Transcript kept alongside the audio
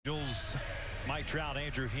Mike Trout,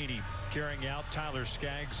 Andrew Heaney carrying out Tyler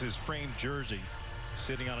Skaggs, his framed jersey,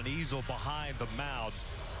 sitting on an easel behind the mound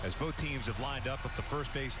as both teams have lined up at the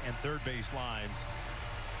first base and third base lines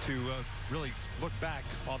to really look back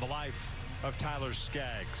on the life of Tyler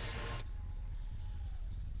Skaggs.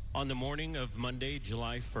 On the morning of Monday,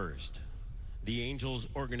 July 1st, the Angels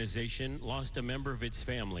organization lost a member of its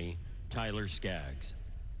family, Tyler Skaggs.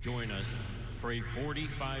 Join us for a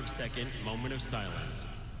 45-second moment of silence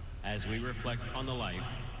as we reflect on the life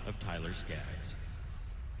of Tyler Skaggs.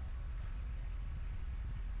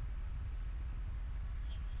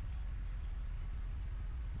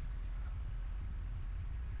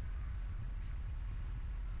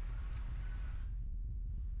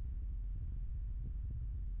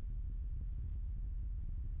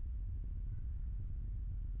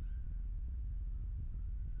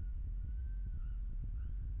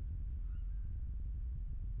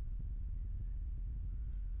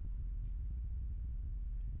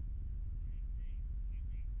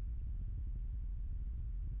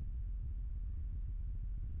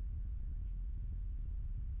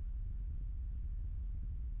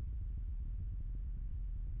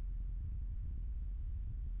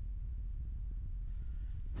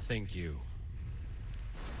 Thank you.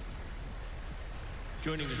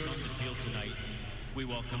 Joining us on the field tonight, we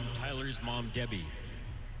welcome Tyler's mom, Debbie,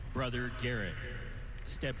 brother, Garrett,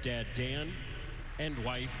 stepdad, Dan, and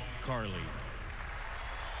wife, Carly.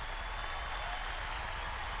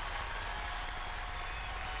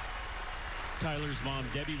 Tyler's mom,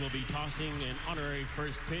 Debbie, will be tossing an honorary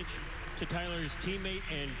first pitch to Tyler's teammate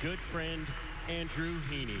and good friend, Andrew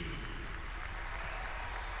Heaney.